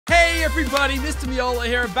Hey everybody, Mr. Meola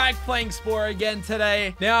here, back playing Spore again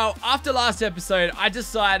today. Now, after last episode, I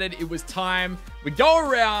decided it was time we go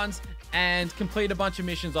around and complete a bunch of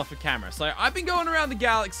missions off of camera. So I've been going around the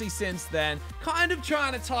galaxy since then, kind of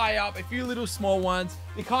trying to tie up a few little small ones.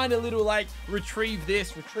 The kind of little like retrieve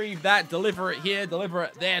this, retrieve that, deliver it here, deliver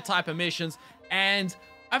it there type of missions. And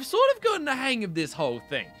I've sort of gotten the hang of this whole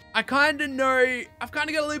thing. I kind of know, I've kind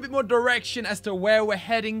of got a little bit more direction as to where we're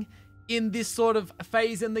heading in this sort of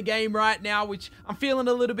phase in the game right now, which I'm feeling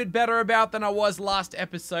a little bit better about than I was last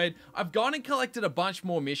episode. I've gone and collected a bunch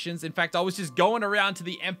more missions. In fact, I was just going around to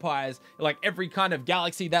the empires, like every kind of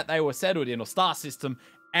galaxy that they were settled in or star system,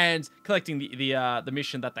 and collecting the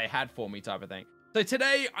mission that they had for me type of thing. So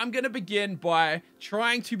today, I'm going to begin by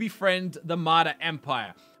trying to befriend the Martyr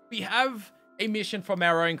Empire. We have a mission from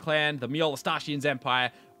our own clan, the Meola-stachians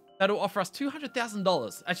Empire, that'll offer us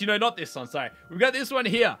 $200,000. Actually, no, not this one, sorry. We've got this one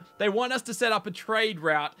here. They want us to set up a trade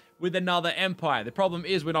route with another empire. The problem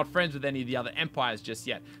is we're not friends with any of the other empires just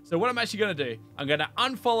yet. So what I'm actually going to do, I'm going to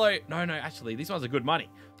unfollow... No, actually, these ones are good money.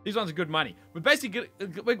 These ones are good money. We're basically...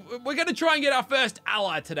 We're going to try and get our first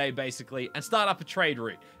ally today, basically, and start up a trade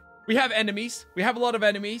route. We have enemies. We have a lot of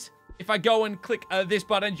enemies. If I go and click this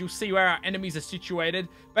button, you'll see where our enemies are situated.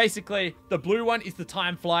 Basically, the blue one is the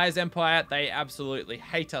Time Flyers Empire. They absolutely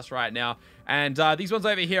hate us right now. And these ones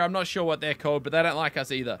over here, I'm not sure what they're called, but they don't like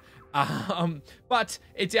us either. But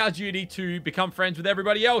it's our duty to become friends with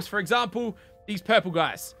everybody else. For example, these purple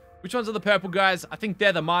guys. Which ones are the purple guys? I think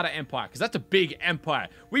they're the Martyr Empire, because that's a big empire.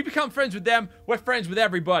 We become friends with them. We're friends with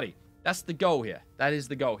everybody. That's the goal here. That is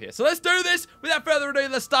the goal here. So let's do this. Without further ado,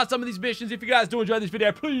 let's start some of these missions. If you guys do enjoy this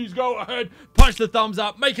video, please go ahead, punch the thumbs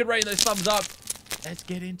up, make it rain those thumbs up. Let's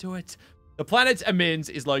get into it. The planet Amins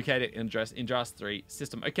is located in Just 3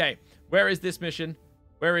 system. Okay, where is this mission?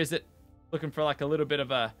 Where is it? Looking for like a little bit of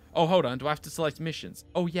a... Oh, hold on. Do I have to select missions?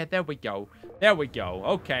 Oh, yeah, there we go. There we go.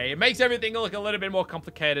 Okay, it makes everything look a little bit more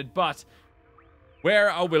complicated, but where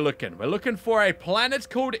are we looking? We're looking for a planet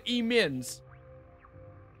called Amins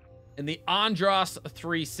in the Just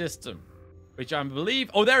 3 system, which I believe...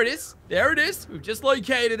 Oh, there it is. There it is. We've just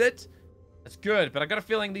located it. That's good, but I got a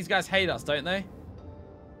feeling these guys hate us, don't they?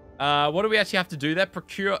 What do we actually have to do there?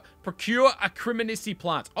 Procure a Criminicity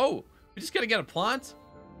plant. Oh, we're just going to get a plant?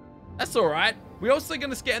 That's all right. We're also going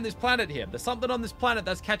to scan this planet here. There's something on this planet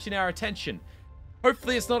that's catching our attention.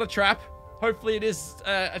 Hopefully it's not a trap. Hopefully it is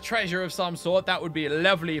a treasure of some sort. That would be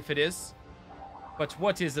lovely if it is. But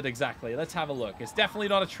what is it exactly? Let's have a look. It's definitely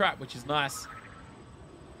not a trap, which is nice.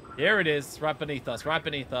 Here it is, right beneath us, right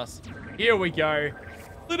beneath us. Here we go.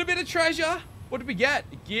 Little bit of treasure. What did we get?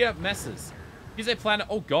 Gear messes. Here's a planet.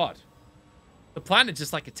 Oh, God. The planet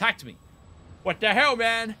just, like, attacked me. What the hell,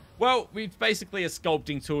 man? Well, it's basically a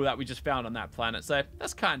sculpting tool that we just found on that planet, so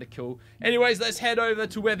that's kind of cool. Anyways, let's head over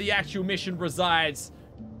to where the actual mission resides.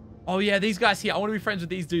 Oh, yeah, these guys here. I want to be friends with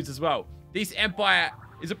these dudes as well. This empire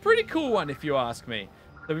is a pretty cool one, if you ask me.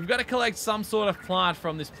 So we've got to collect some sort of plant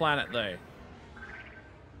from this planet, though.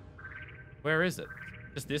 Where is it?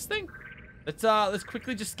 Just this thing? Let's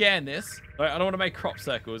quickly just scan this. I don't want to make crop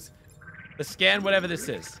circles. Let's scan whatever this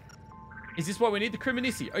is. Is this what we need? The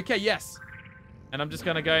Criminicity. Okay, yes. And I'm just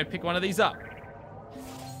going to go and pick one of these up.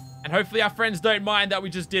 And hopefully our friends don't mind that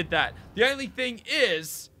we just did that. The only thing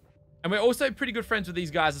is... And we're also pretty good friends with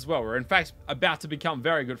these guys as well. We're, in fact, about to become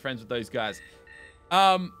very good friends with those guys.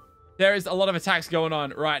 There is a lot of attacks going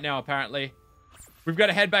on right now, apparently. We've got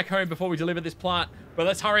to head back home before we deliver this plant. But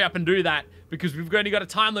let's hurry up and do that, because we've only got a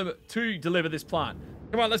time limit to deliver this plant.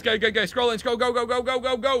 Come on, let's go, go, go. Scroll in, scroll, go, go, go, go,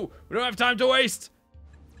 go, go. We don't have time to waste.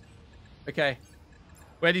 Okay.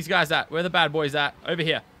 Where are these guys at? Where are the bad boys at? Over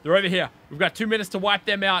here. They're over here. We've got 2 minutes to wipe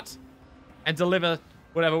them out and deliver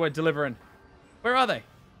whatever we're delivering. Where are they?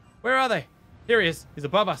 Where are they? Here he is. He's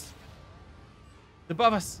above us. He's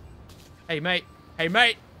above us. Hey, mate. Hey,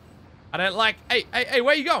 mate. I don't like... Hey, hey, hey,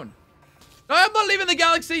 where are you going? No, I'm not leaving the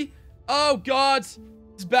galaxy. Oh, God.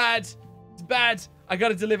 It's bad. It's bad. I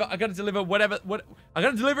gotta deliver whatever... I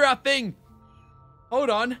gotta deliver our thing. Hold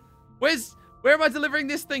on. Where am I delivering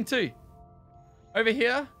this thing to? Over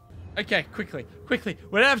here? Okay, quickly. Quickly.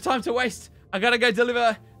 We don't have time to waste. I gotta go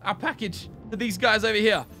deliver our package to these guys over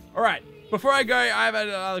here. All right. Before I go, I have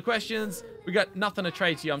other questions. We got nothing to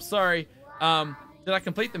trade to you. I'm sorry. Did I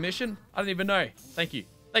complete the mission? I don't even know. Thank you.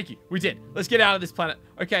 Thank you. We did. Let's get out of this planet.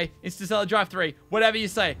 Okay. Interstellar Drive 3. Whatever you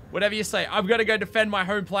say. Whatever you say. I've got to go defend my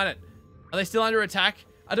home planet. Are they still under attack?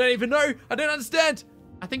 I don't even know. I don't understand.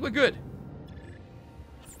 I think we're good.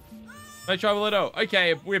 No trouble at all.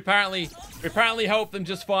 Okay. We apparently helped them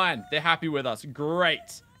just fine. They're happy with us.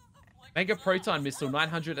 Great. Mega Proton Missile.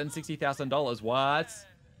 $960,000. What?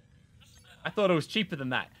 I thought it was cheaper than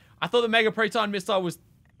that. I thought the Mega Proton missile was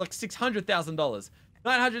like $600,000.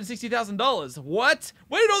 $960,000. What?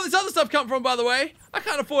 Where did all this other stuff come from, by the way? I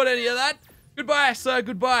can't afford any of that. Goodbye, sir.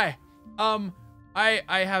 Goodbye. I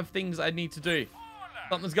have things I need to do.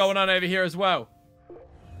 Something's going on over here as well.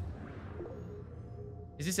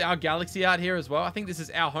 Is this our galaxy out here as well? I think this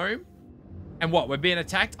is our home. And what? We're being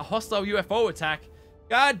attacked? A hostile UFO attack.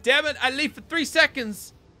 God damn it. I leave for 3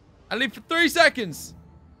 seconds. I leave for 3 seconds.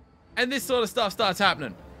 And this sort of stuff starts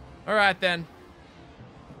happening. All right, then.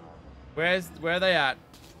 Where are they at?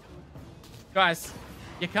 Guys,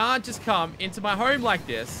 you can't just come into my home like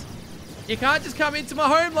this. You can't just come into my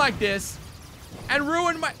home like this and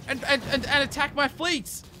ruin my and attack my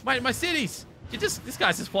fleets, my cities. This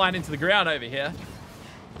guy's just flying into the ground over here.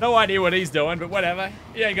 No idea what he's doing, but whatever.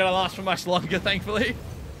 He ain't gonna last for much longer, thankfully.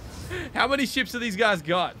 How many ships have these guys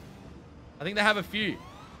got? I think they have a few.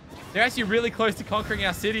 They're actually really close to conquering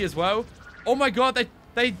our city as well. Oh my god,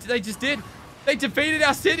 they just did. They defeated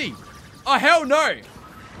our city. Oh hell no.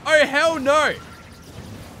 Oh hell no.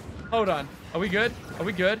 Hold on. Are we good? Are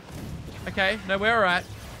we good? Okay, no, we're alright.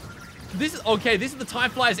 This is okay, this is the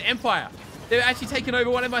Time Flyers Empire. They've actually taken over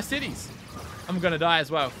one of my cities. I'm gonna die as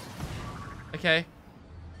well. Okay.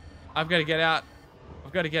 I've got to get out.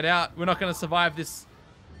 I've got to get out. We're not going to survive this.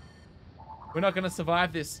 We're not going to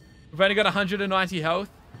survive this. We've only got 190 health.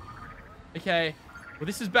 Okay. Well,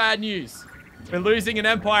 this is bad news. We're losing an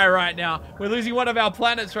empire right now. We're losing one of our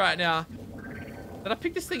planets right now. Did I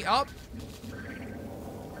pick this thing up?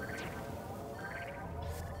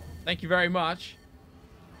 Thank you very much.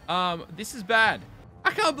 This is bad.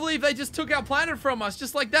 I can't believe they just took our planet from us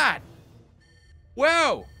just like that.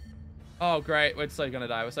 Wow. Oh, great. We're so gonna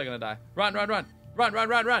die. We're so gonna die. Run, run, run. Run, run,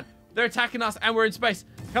 run, run. They're attacking us and we're in space.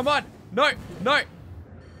 Come on. No, no.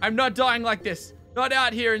 I'm not dying like this. Not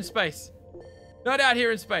out here in space. Not out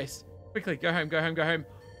here in space. Quickly, go home, go home, go home.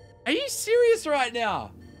 Are you serious right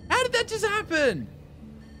now? How did that just happen?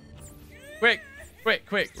 Quick, quick,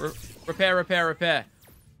 quick. Repair, repair, repair.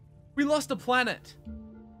 We lost a planet.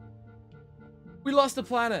 We lost a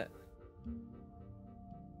planet.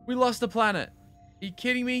 We lost a planet. Are you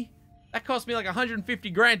kidding me? That cost me like 150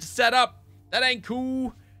 grand to set up. That ain't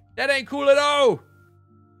cool. That ain't cool at all.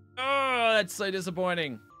 Oh, that's so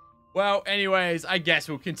disappointing. Well, anyways, I guess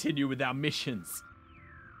we'll continue with our missions.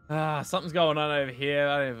 Something's going on over here.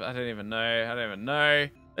 I don't even know. I don't even know.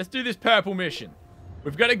 Let's do this purple mission.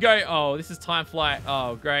 We've got to go. Oh, this is Time Fly.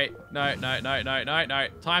 Oh, great. No, no, no, no, no, no.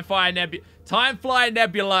 Time Fly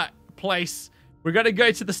Nebula place. We've got to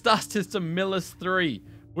go to the star system Miller's 3.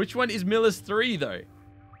 Which one is Miller's 3, though?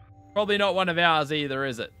 Probably not one of ours either,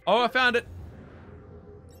 is it? Oh, I found it.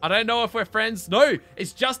 I don't know if we're friends. No,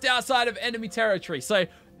 it's just outside of enemy territory. So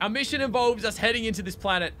our mission involves us heading into this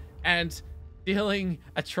planet and stealing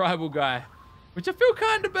a tribal guy, which I feel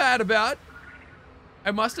kind of bad about,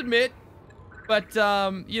 I must admit. But,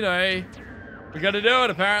 you know, we got to do it,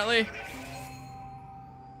 apparently.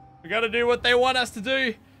 We got to do what they want us to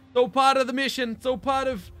do. It's all part of the mission. It's all part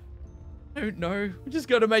of... I don't know. We just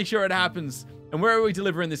got to make sure it happens. And where are we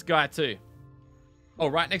delivering this guy to? Oh,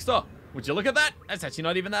 right next door. Would you look at that? That's actually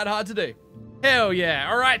not even that hard to do. Hell yeah.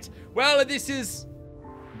 All right. Well, this is...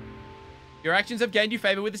 Your actions have gained you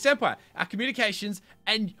favor with this empire. Our communications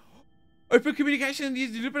and... Open communication... Whoa,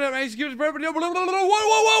 whoa,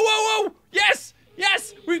 whoa, whoa! Yes!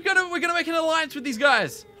 Yes! We're gonna make an alliance with these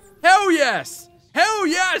guys. Hell yes! Hell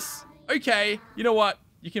yes! Okay, you know what?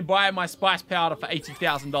 You can buy my spice powder for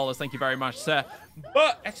 $80,000. Thank you very much, sir.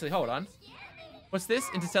 But, actually, hold on. What's this?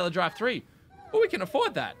 Interstellar Drive 3. Well, we can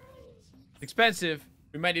afford that. It's expensive.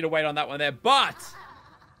 We may need to wait on that one there. But,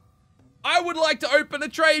 I would like to open a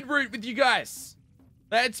trade route with you guys.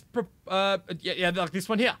 Let's, yeah, like this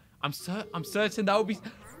one here. I'm certain that will be...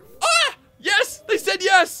 Ah! Yes! They said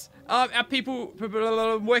yes! Our people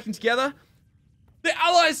working together. They're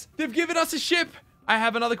allies! They've given us a ship! I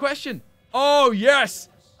have another question. Oh, yes!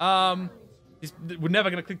 We're never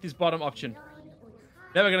going to click this bottom option.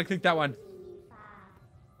 Never going to click that one.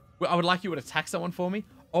 I would like you to attack someone for me.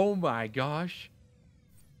 Oh my gosh.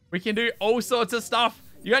 We can do all sorts of stuff.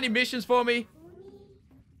 You got any missions for me?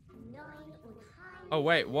 Oh,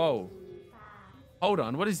 wait. Whoa. Hold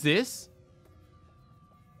on. What is this?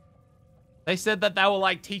 They said that they will,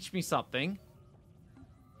 like, teach me something.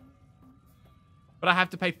 But I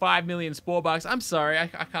have to pay 5 million Spore bucks. I'm sorry. I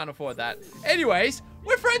can't afford that. Anyways,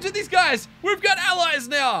 we're friends with these guys. We've got allies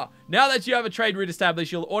now. Now that you have a trade route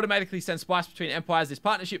established, you'll automatically send spice between empires. This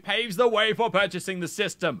partnership paves the way for purchasing the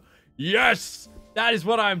system. Yes! That is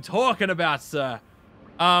what I'm talking about, sir.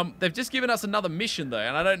 They've just given us another mission, though,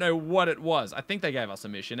 and I don't know what it was. I think they gave us a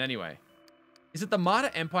mission anyway. Is it the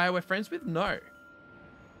Martyr Empire we're friends with? No.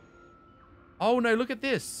 Oh, no, look at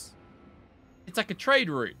this. It's like a trade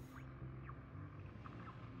route.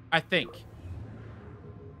 I think.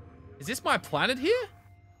 Is this my planet here?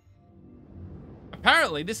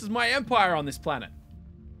 Apparently, this is my empire on this planet.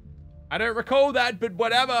 I don't recall that, but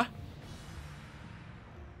whatever.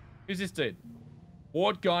 Who's this dude?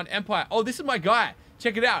 Ward gone, empire. Oh, this is my guy.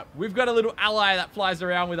 Check it out. We've got a little ally that flies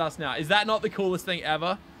around with us now. Is that not the coolest thing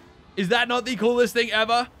ever? Is that not the coolest thing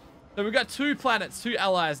ever? So we've got 2 planets, 2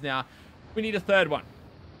 allies now. We need a third one.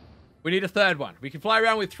 We need a third one. We can fly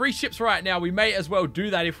around with 3 ships right now. We may as well do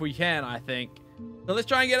that if we can, I think. So let's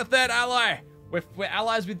try and get a third ally. We're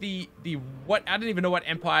allies with the what? I don't even know what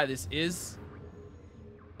empire this is.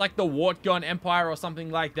 Like the Wartgon Empire or something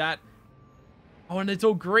like that. Oh, and it's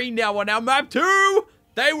all green now on our map too.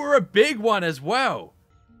 They were a big one as well.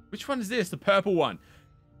 Which one is this? The purple one.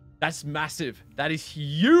 That's massive. That is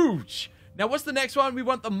huge. Now, what's the next one? We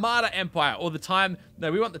want the Martyr Empire or the Time.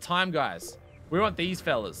 No, we want the Time guys. We want these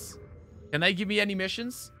fellas. Can they give me any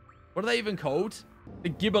missions? What are they even called? The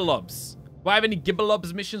Gibberlobs. Do I have any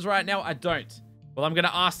Gibberlobs missions right now? I don't. Well, I'm going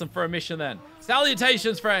to ask them for a mission then.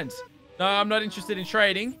 Salutations, friends. No, I'm not interested in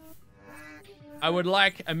trading. I would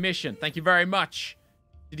like a mission. Thank you very much.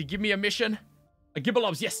 Did he give me a mission? A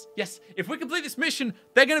Gibberlobs. Yes, yes. If we complete this mission,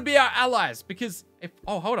 they're going to be our allies. Because if...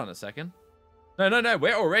 Oh, hold on a second. No.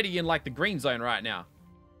 We're already in, like, the green zone right now.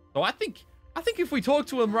 So I think if we talk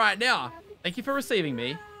to them right now... Thank you for receiving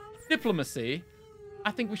me. Diplomacy. I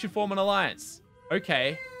think we should form an alliance.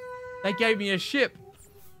 Okay. They gave me a ship.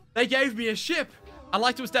 They gave me a ship. I'd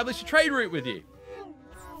like to establish a trade route with you.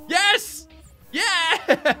 Yes!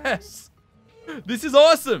 Yes! This is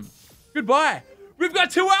awesome. Goodbye. We've got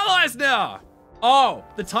 2 allies now. Oh,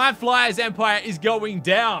 the Time Flyers Empire is going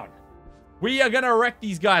down. We are going to wreck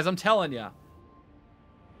these guys, I'm telling you.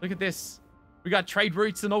 Look at this. We got trade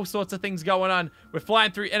routes and all sorts of things going on. We're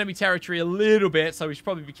flying through enemy territory a little bit, so we should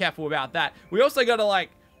probably be careful about that. We also got to, like,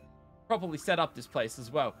 properly set up this place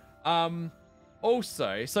as well.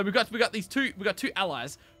 Also, so we got these 2, we got 2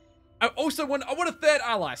 allies. I want a third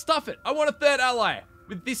ally. Stuff it. I want a third ally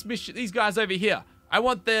with this mission, these guys over here. I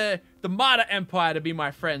want the Martyr Empire to be my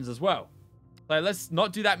friends as well. So let's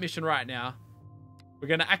not do that mission right now. We're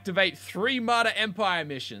going to activate 3 Martyr Empire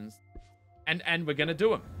missions. And we're going to do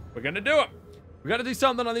them. We're going to do them. We got to do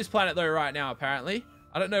something on this planet though right now, apparently.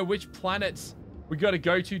 I don't know which planet we got to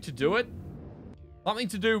go to do it. Something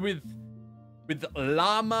to do with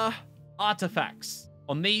llama artifacts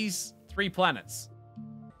on these 3 planets.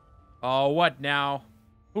 Oh, what now?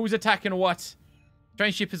 Who's attacking what?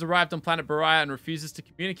 Strange ship has arrived on planet Bariah and refuses to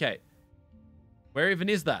communicate. Where even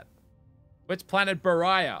is that? Where's planet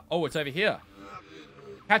Bariah? Oh, it's over here.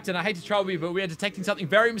 Captain, I hate to trouble you, but we are detecting something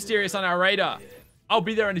very mysterious on our radar. I'll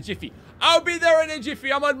be there in a jiffy. I'll be there in a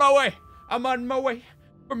jiffy. I'm on my way. I'm on my way.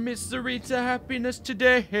 From misery to happiness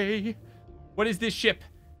today. What is this ship?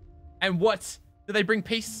 And what? Do they bring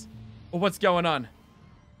peace? Or what's going on?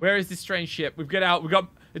 Where is this strange ship? We've got,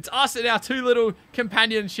 it's us and our 2 little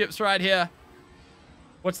companion ships right here.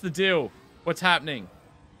 What's the deal? What's happening?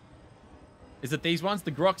 Is it these ones?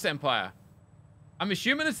 The Grox Empire. I'm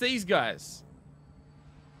assuming it's these guys.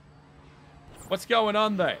 What's going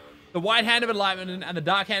on though? The White Hand of Enlightenment and the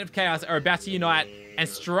Dark Hand of Chaos are about to unite and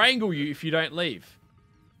strangle you if you don't leave.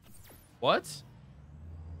 What?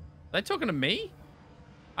 Are they talking to me?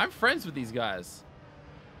 I'm friends with these guys.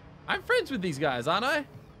 I'm friends with these guys, aren't I?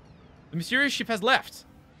 The mysterious ship has left.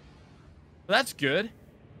 Well, that's good.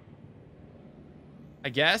 I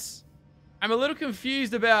guess. I'm a little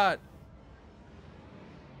confused about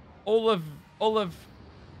all of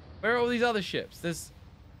where are all these other ships? There's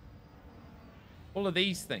all of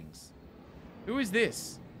these things. Who is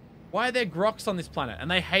this? Why are there Groks on this planet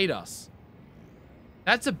and they hate us?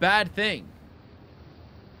 That's a bad thing.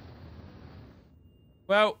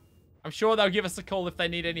 Well, I'm sure they'll give us a call if they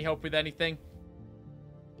need any help with anything.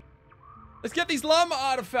 Let's get these llama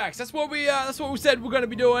artifacts. That's what we said we're going to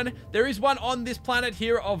be doing. There is one on this planet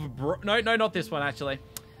here of no, not this one actually.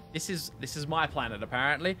 This is my planet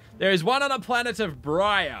apparently. There is one on a planet of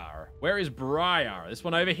Briar. Where is Briar? This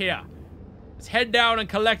one over here. Let's head down and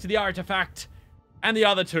collect the artifact and the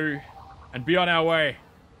other 2 and be on our way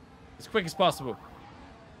as quick as possible.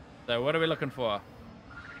 So what are we looking for?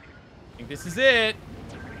 I think this is it.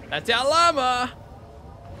 That's our llama.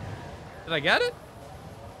 Did I get it?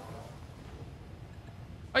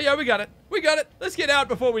 Oh yeah, we got it. We got it. Let's get out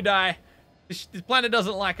before we die. This planet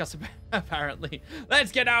doesn't like us, apparently.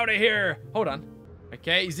 Let's get out of here. Hold on.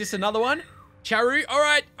 Okay, is this another one? Charu? All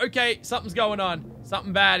right. Okay, something's going on.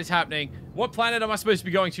 Something bad is happening. What planet am I supposed to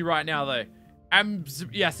be going to right now, though?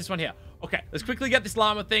 Yes, this one here. Okay, let's quickly get this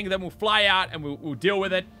llama thing, then we'll fly out and we'll deal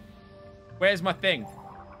with it. Where's my thing?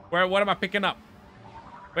 What am I picking up?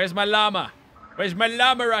 Where's my llama? Where's my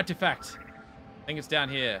llama artifact? I think it's down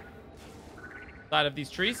here. Side of these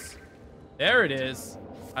trees. There it is.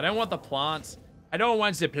 I don't want the plant. I don't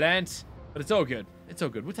want the plant, but it's all good. It's all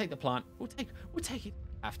good. We'll take the plant. We'll take it.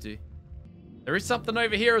 Have to. There is something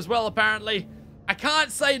over here as well, apparently. I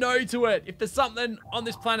can't say no to it. If there's something on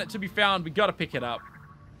this planet to be found, we gotta pick it up.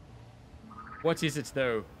 What is it,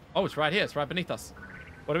 though? Oh, it's right here. It's right beneath us.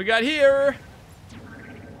 What do we got here?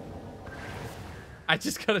 I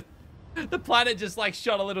just gotta... The planet just, like,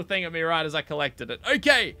 shot a little thing at me right as I collected it.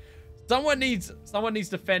 Okay. Someone needs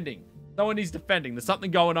defending. Someone needs defending. There's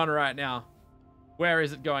something going on right now. Where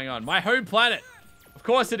is it going on? My home planet. Of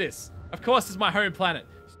course it is. Of course it's my home planet.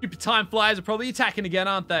 Stupid time flyers are probably attacking again,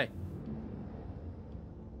 aren't they?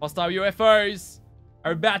 Hostile UFOs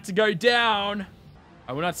are about to go down.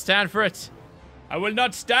 I will not stand for it. I will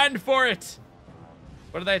not stand for it.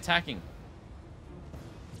 What are they attacking?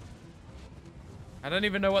 I don't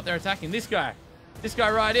even know what they're attacking. This guy. This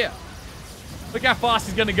guy right here. Look how fast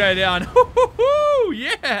he's going to go down.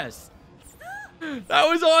 Yes. That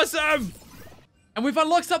was awesome. And we've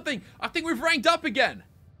unlocked something. I think we've ranked up again.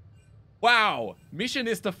 Wow. Mission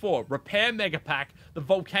is to 4. Repair Mega Pack, the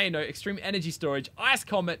Volcano, Extreme Energy Storage, Ice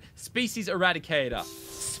Comet, Species Eradicator.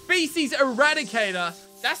 Species Eradicator?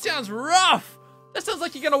 That sounds rough. That sounds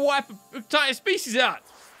like you're going to wipe an entire species out.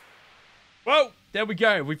 Well, there we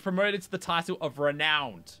go. We've promoted to the title of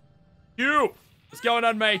Renowned. You. What's going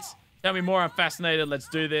on, mate? Tell me more. I'm fascinated. Let's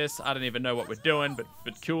do this. I don't even know what we're doing, but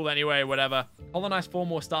cool anyway, whatever. Colonize 4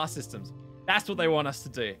 more star systems. That's what they want us to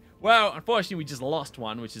do. Well, unfortunately, we just lost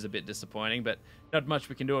one, which is a bit disappointing, but not much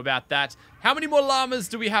we can do about that. How many more llamas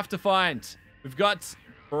do we have to find? We've got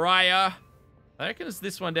Briar. I reckon it's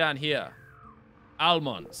this one down here.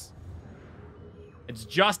 Almonds. It's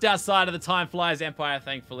just outside of the Time Flyers Empire,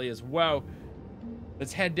 thankfully, as well.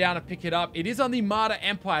 Let's head down and pick it up. It is on the Martyr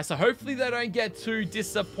Empire, so hopefully they don't get too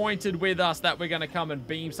disappointed with us that we're going to come and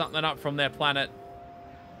beam something up from their planet.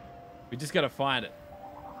 We just got to find it.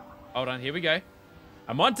 Hold on, here we go.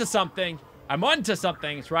 I'm onto something. I'm onto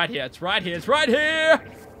something. It's right here. It's right here. It's right here.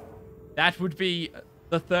 That would be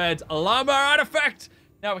the 3rd llama artifact.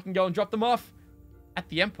 Now we can go and drop them off at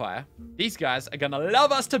the Empire. These guys are going to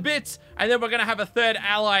love us to bits. And then we're going to have a 3rd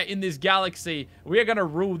ally in this galaxy. We are going to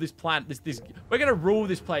rule this planet. We're going to rule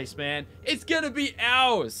this place, man. It's going to be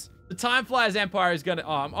ours. The Time Flyers Empire is going to...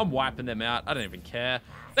 Oh, I'm wiping them out. I don't even care.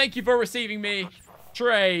 Thank you for receiving me.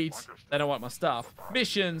 Trade. They don't want my stuff.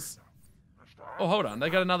 Missions. Oh, hold on. They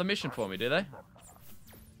got another mission for me, do they?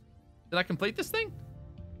 Did I complete this thing?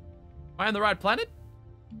 Am I on the right planet?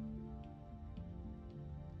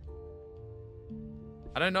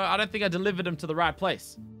 I don't know. I don't think I delivered them to the right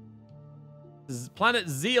place. This is planet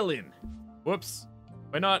Zealin. Whoops.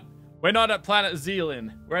 We're not at planet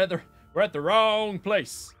Zealin. We're at the wrong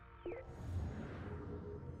place.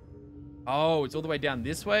 Oh, it's all the way down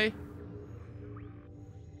this way.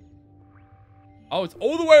 Oh, it's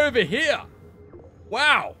all the way over here.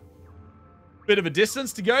 Wow. Bit of a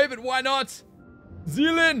distance to go, but why not?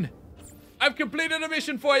 Zealin, I've completed a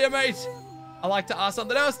mission for you, mate. I like to ask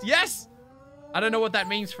something else. Yes. I don't know what that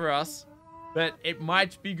means for us, but it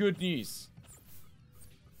might be good news.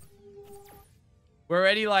 We're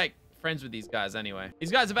already, like, friends with these guys anyway.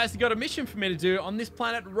 These guys have actually got a mission for me to do on this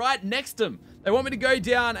planet right next to them. They want me to go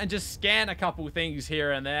down and just scan a couple things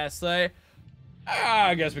here and there, so...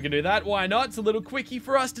 I guess we can do that. Why not? It's a little quickie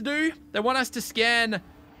for us to do. They want us to scan...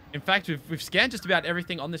 In fact, we've scanned just about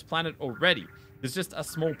everything on this planet already. There's just a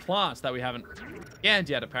small plant that we haven't scanned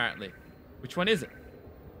yet, apparently. Which one is it?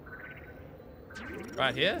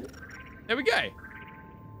 Right here? There we go.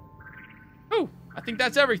 Oh, I think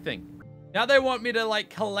that's everything. Now they want me to, like,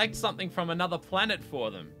 collect something from another planet for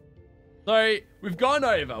them. So, we've gone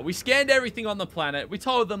over. We scanned everything on the planet. We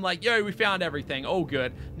told them, like, yo, we found everything. All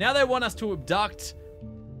good. Now they want us to abduct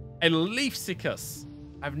a Leafsicus.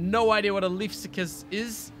 I have no idea what a Leafsicus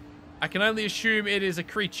is. I can only assume it is a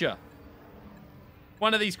creature.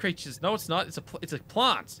 One of these creatures. No, it's not. It's a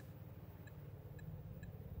plant.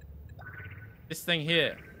 This thing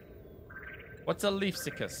here. What's a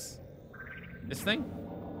Leafsicus? This thing?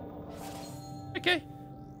 Okay.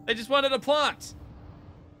 They just wanted a plant.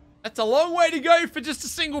 That's a long way to go for just a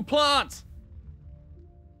single plant.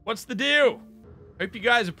 What's the deal? Hope you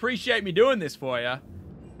guys appreciate me doing this for you.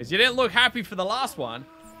 Because you didn't look happy for the last one.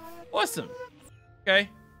 Awesome. Okay.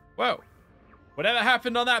 Well, whatever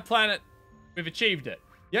happened on that planet, we've achieved it.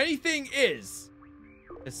 The only thing is,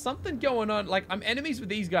 there's something going on. Like, I'm enemies with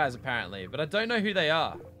these guys apparently, but I don't know who they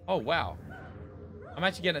are. Oh, wow. I'm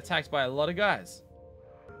actually getting attacked by a lot of guys.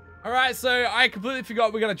 All right, so I completely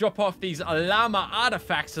forgot we're going to drop off these llama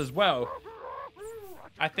artifacts as well.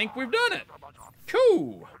 I think we've done it.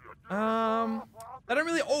 Cool. I don't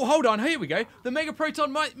really... Oh, hold on. Here we go. The Mega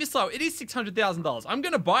Proton Missile. It is $600,000. I'm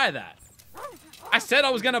going to buy that. I said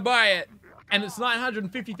I was going to buy it, and it's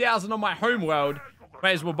 $950,000 on my home world.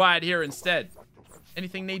 May as well buy it here instead.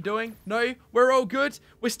 Anything need doing? No? We're all good?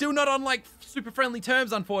 We're still not on, like, super friendly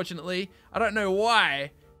terms, unfortunately. I don't know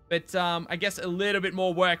why. But I guess a little bit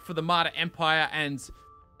more work for the Martyr Empire, and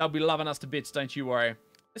they'll be loving us to bits, don't you worry.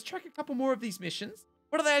 Let's track a couple more of these missions.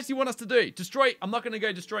 What do they actually want us to do? Destroy... I'm not going to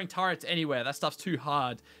go destroying turrets anywhere. That stuff's too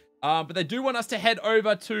hard. But they do want us to head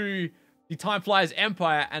over to the Time Flyers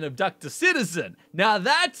Empire and abduct a citizen. Now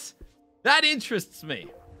that interests me.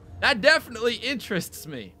 That definitely interests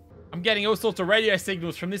me. I'm getting all sorts of radio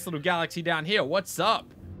signals from this little galaxy down here. What's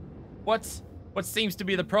up? What seems to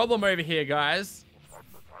be the problem over here, guys?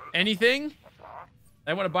 Anything?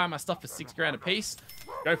 They want to buy my stuff for $6 grand a piece.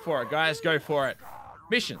 Go for it, guys. Go for it.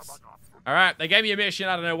 Missions. All right, they gave me a mission.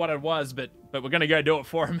 I don't know what it was, but we're going to go do it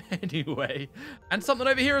for them anyway. And something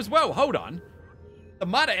over here as well. Hold on. The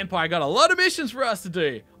Martyr Empire got a lot of missions for us to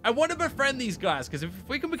do. I want to befriend these guys, because if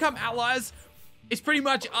we can become allies, it's pretty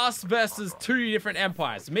much us versus 2 different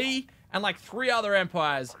empires. Me and like 3 other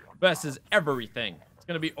empires versus everything. It's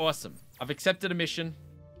going to be awesome. I've accepted a mission.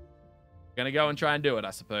 Gonna go and try and do it,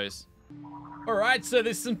 I suppose. All right, so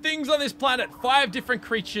there's some things on this planet. 5 different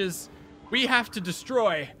creatures we have to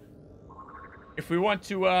destroy if we want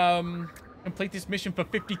to complete this mission for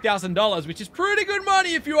 $50,000, which is pretty good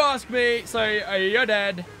money if you ask me. So you're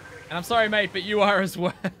dead, and I'm sorry, mate, but you are as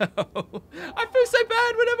well. I feel so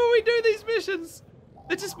bad whenever we do these missions.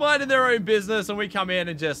 They're just minding their own business, and we come in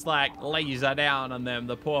and just like laser down on them,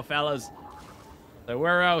 the poor fellas. So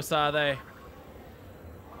where else are they?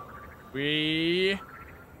 Where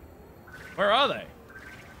are they?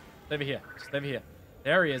 Over here. Just over here.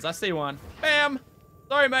 There he is. I see one. Bam!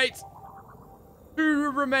 Sorry, mate.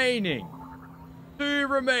 2 remaining. 2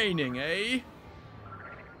 remaining, eh?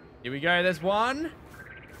 Here we go. There's one.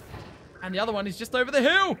 And the other one is just over the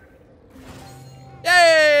hill.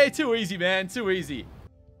 Yay! Too easy, man. Too easy.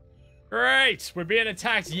 Great. We're being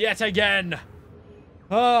attacked yet again.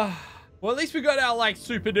 Well, at least we got our, like,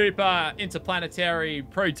 super-duper interplanetary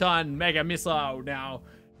proton mega missile now.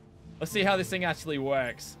 Let's see how this thing actually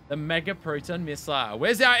works. The mega proton missile.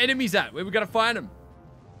 Where's our enemies at? Where we gotta find them?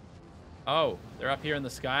 Oh, they're up here in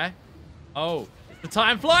the sky. Oh, the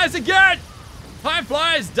Time Flyers again! Time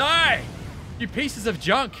Flyers, die! You pieces of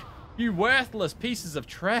junk. You worthless pieces of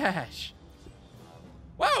trash.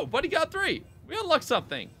 Wow, Bodyguard 3. We unlocked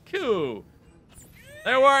something. Cool.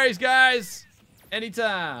 No worries, guys.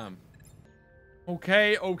 Anytime.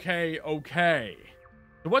 Okay.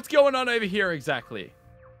 So what's going on over here exactly?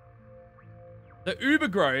 The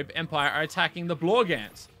Ubergrove Empire are attacking the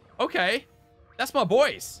Blorgans. Okay. That's my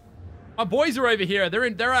boys. My boys are over here.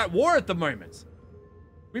 They're at war at the moment.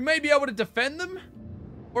 We may be able to defend them,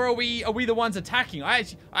 or are we the ones attacking? I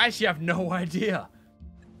actually have no idea.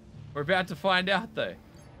 We're about to find out though.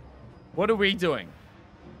 What are we doing?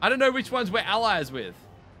 I don't know which ones we're allies with.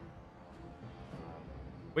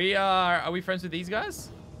 Are we friends with these guys?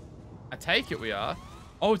 I take it we are.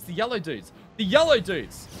 Oh, it's the yellow dudes. The yellow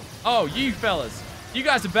dudes. Oh, you fellas. You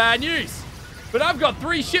guys are bad news. But I've got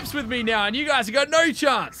 3 ships with me now, and you guys have got no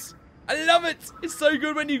chance. I love it. It's so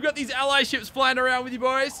good when you've got these ally ships flying around with you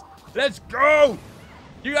boys. Let's go.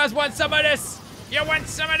 You guys want some of this? You want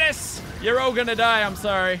some of this? You're all gonna die, I'm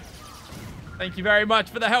sorry. Thank you very much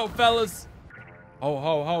for the help, fellas. Oh,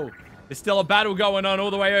 ho, ho. There's still a battle going on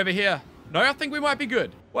all the way over here. No, I think we might be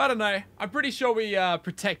good. Well, I don't know. I'm pretty sure we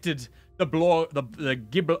protected the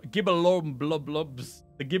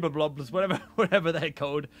gibberblobs, whatever they're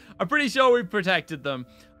called. I'm pretty sure we protected them.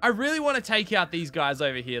 I really want to take out these guys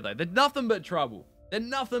over here, though. They're nothing but trouble. They're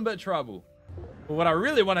nothing but trouble. But what I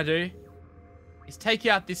really want to do is take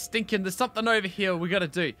out this stinking... There's something over here we got to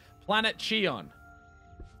do. Planet Cheon.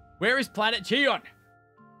 Where is Planet Cheon?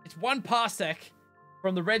 It's 1 parsec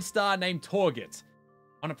from the red star named Torget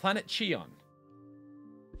on a planet Cheon.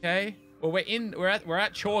 Okay. Well, we're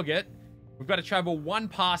at Chorget. We've got to travel 1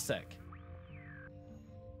 parsec.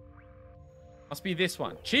 Must be this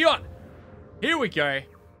one. Cheon! Here we go.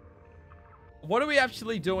 What are we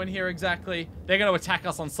actually doing here exactly? They're going to attack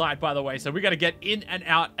us on sight, by the way, so we got to get in and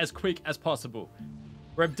out as quick as possible.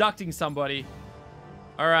 We're abducting somebody.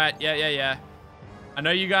 All right. Yeah. I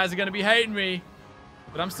know you guys are going to be hating me,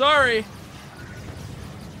 but I'm sorry.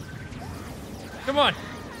 Come on.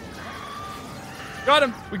 Got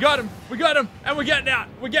him. We got him. And we're getting out.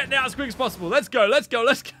 We're getting out as quick as possible. Let's go.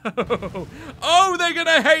 Oh, they're going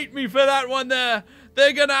to hate me for that one there.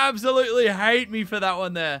 They're gonna absolutely hate me for that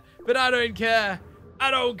one there. But I don't care.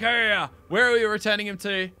 I don't care. Where are we returning him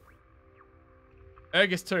to?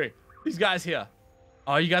 Ergus 2. These guys here.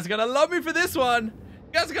 Oh, you guys are gonna love me for this one.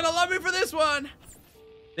 You guys are gonna love me for this one.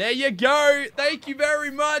 There you go. Thank you very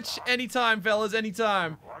much. Anytime, fellas.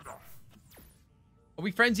 Anytime. Are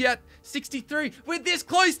we friends yet? 63. We're this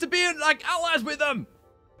close to being like allies with them.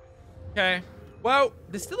 Okay. Well,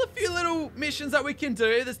 there's still a few little missions that we can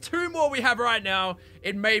do. There's 2 more we have right now.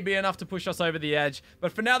 It may be enough to push us over the edge.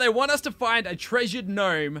 But for now, they want us to find a treasured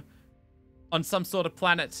gnome on some sort of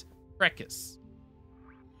planet, Trekkus.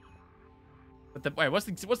 But wait, what's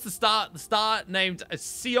the star? The star named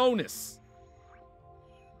Sionis.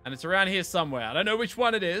 And it's around here somewhere. I don't know which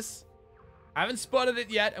one it is. I haven't spotted it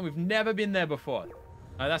yet, and we've never been there before.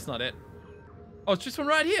 No, that's not it. Oh, it's just one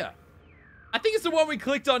right here. I think it's the one we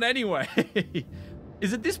clicked on anyway.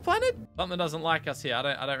 Is it this planet? Something doesn't like us here.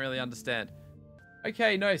 I don't really understand.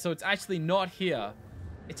 Okay, no, so it's actually not here.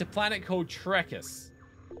 It's a planet called Trekkus.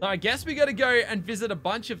 So I guess we got to go and visit a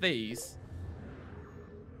bunch of these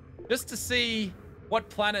just to see what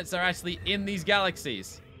planets are actually in these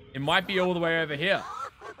galaxies. It might be all the way over here.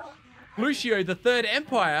 Lucio, the Third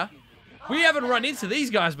Empire? We haven't run into these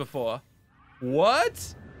guys before.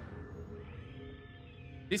 What?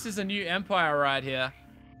 This is a new empire right here,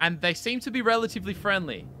 and they seem to be relatively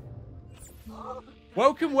friendly.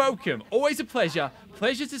 Welcome, welcome. Always a pleasure.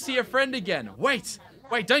 Pleasure to see a friend again. Wait,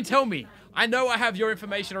 don't tell me. I know I have your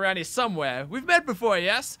information around here somewhere. We've met before,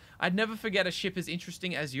 yes? I'd never forget a ship as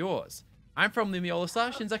interesting as yours. I'm from the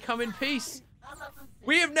Meola-stachians. I come in peace.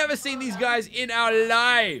 We have never seen these guys in our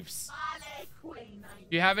lives.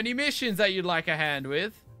 Do you have any missions that you'd like a hand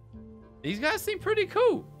with? These guys seem pretty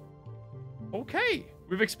cool. Okay.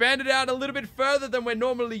 We've expanded out a little bit further than we're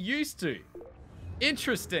normally used to.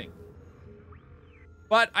 Interesting.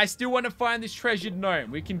 But I still want to find this treasured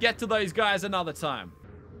gnome. We can get to those guys another time.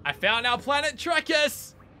 I found our planet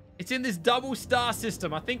Trekkus. It's in this double star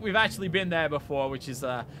system. I think we've actually been there before, which is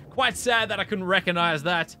quite sad that I couldn't recognize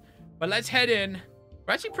that. But let's head in.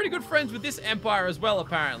 We're actually pretty good friends with this empire as well,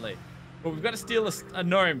 apparently. But we've got to steal a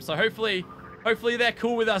gnome. So hopefully they're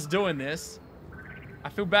cool with us doing this. I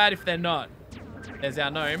feel bad if they're not. There's our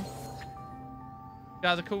gnome. You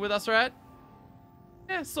guys are cool with us, right?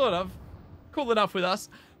 Yeah, sort of. Cool enough with us.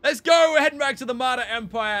 Let's go. We're heading back to the Martyr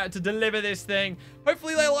Empire to deliver this thing.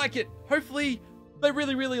 Hopefully they like it. Hopefully they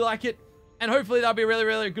really, really like it. And hopefully they'll be really,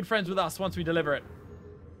 really good friends with us once we deliver it.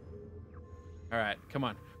 All right, come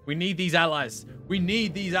on. We need these allies. We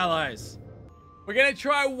need these allies. We're going to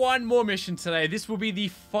try one more mission today. This will be the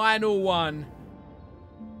final one.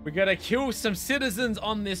 We gotta kill some citizens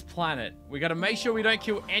on this planet. We gotta make sure we don't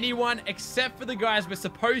kill anyone except for the guys we're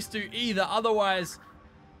supposed to either. Otherwise,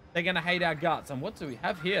 they're gonna hate our guts. And what do we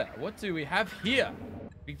have here? What do we have here?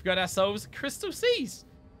 We've got ourselves crystal seas.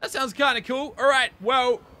 That sounds kind of cool. All right,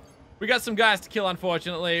 well, we got some guys to kill,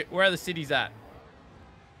 unfortunately. Where are the cities at?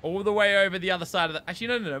 All the way over the other side of the...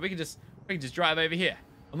 Actually, no. We can just drive over here.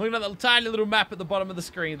 I'm looking at the tiny little map at the bottom of the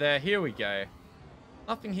screen there. Here we go.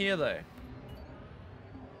 Nothing here, though.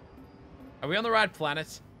 Are we on the right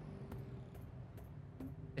planet?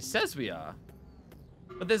 It says we are.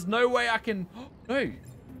 But there's no way I can... No.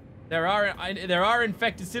 There are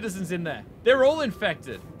infected citizens in there. They're all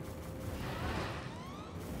infected.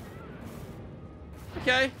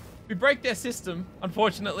 Okay. We break their system,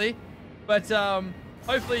 unfortunately. But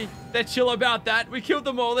hopefully they're chill about that. We killed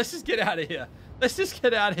them all. Let's just get out of here. Let's just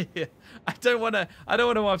get out of here. I don't want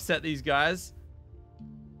to upset these guys.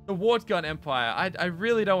 The Wart Gun Empire. I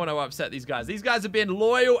really don't want to upset these guys. These guys have been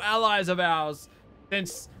loyal allies of ours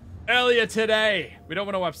since earlier today. We don't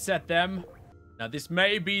want to upset them. Now, this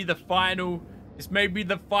may be the final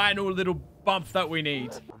little bump that we need.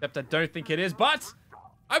 Except I don't think it is, but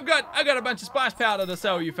I've got a bunch of spice powder to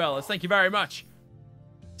sell you fellas. Thank you very much.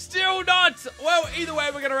 Still not. Well, either way,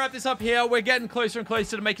 we're going to wrap this up here. We're getting closer and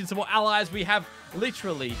closer to making some more allies. We have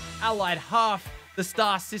literally allied half the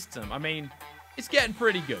star system. I mean, it's getting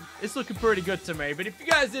pretty good. It's looking pretty good to me. But if you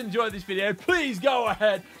guys did enjoy this video, please go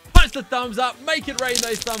ahead, punch the thumbs up, make it rain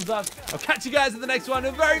those thumbs up. I'll catch you guys in the next one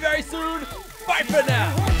very, very soon. Bye for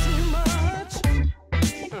now.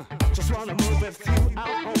 Just wanna move with you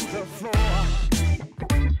out on the floor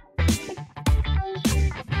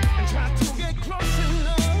and try to get close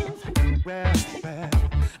enough where